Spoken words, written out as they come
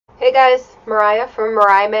Hey guys, Mariah from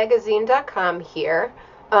MariahMagazine.com here.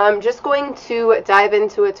 I'm just going to dive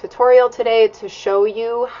into a tutorial today to show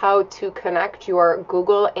you how to connect your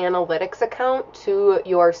Google Analytics account to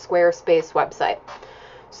your Squarespace website.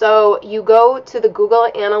 So you go to the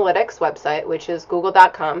Google Analytics website, which is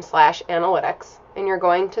google.com/analytics, and you're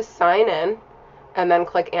going to sign in and then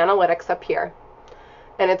click Analytics up here.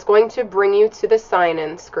 And it's going to bring you to the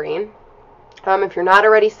sign-in screen. If you're not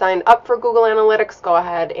already signed up for Google Analytics, go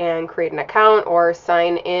ahead and create an account or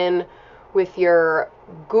sign in with your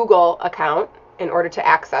Google account in order to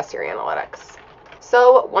access your analytics.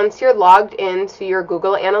 So once you're logged into your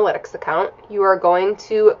Google Analytics account, you are going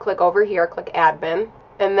to click over here, click Admin,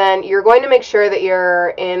 and then you're going to make sure that you're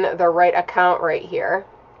in the right account right here.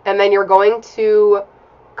 And then you're going to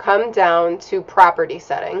come down to Property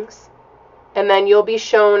Settings. And then you'll be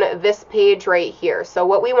shown this page right here. So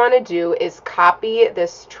what we want to do is copy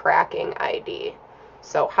this tracking ID.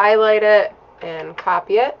 So highlight it and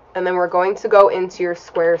copy it. And then we're going to go into your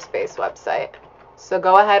Squarespace website. So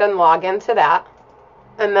go ahead and log into that.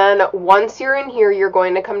 And then once you're in here, you're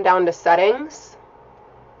going to come down to Settings.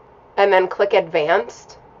 And then click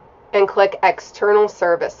Advanced. And click External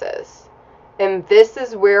Services. And this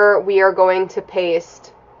is where we are going to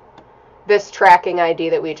paste this tracking ID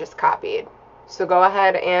that we just copied. So go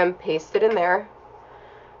ahead and paste it in there,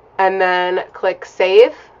 and then click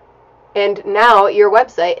Save, and now your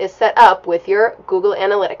website is set up with your Google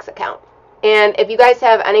Analytics account. And if you guys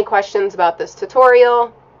have any questions about this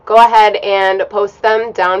tutorial, go ahead and post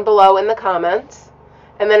them down below in the comments.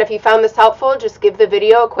 And then if you found this helpful, just give the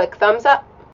video a quick thumbs up.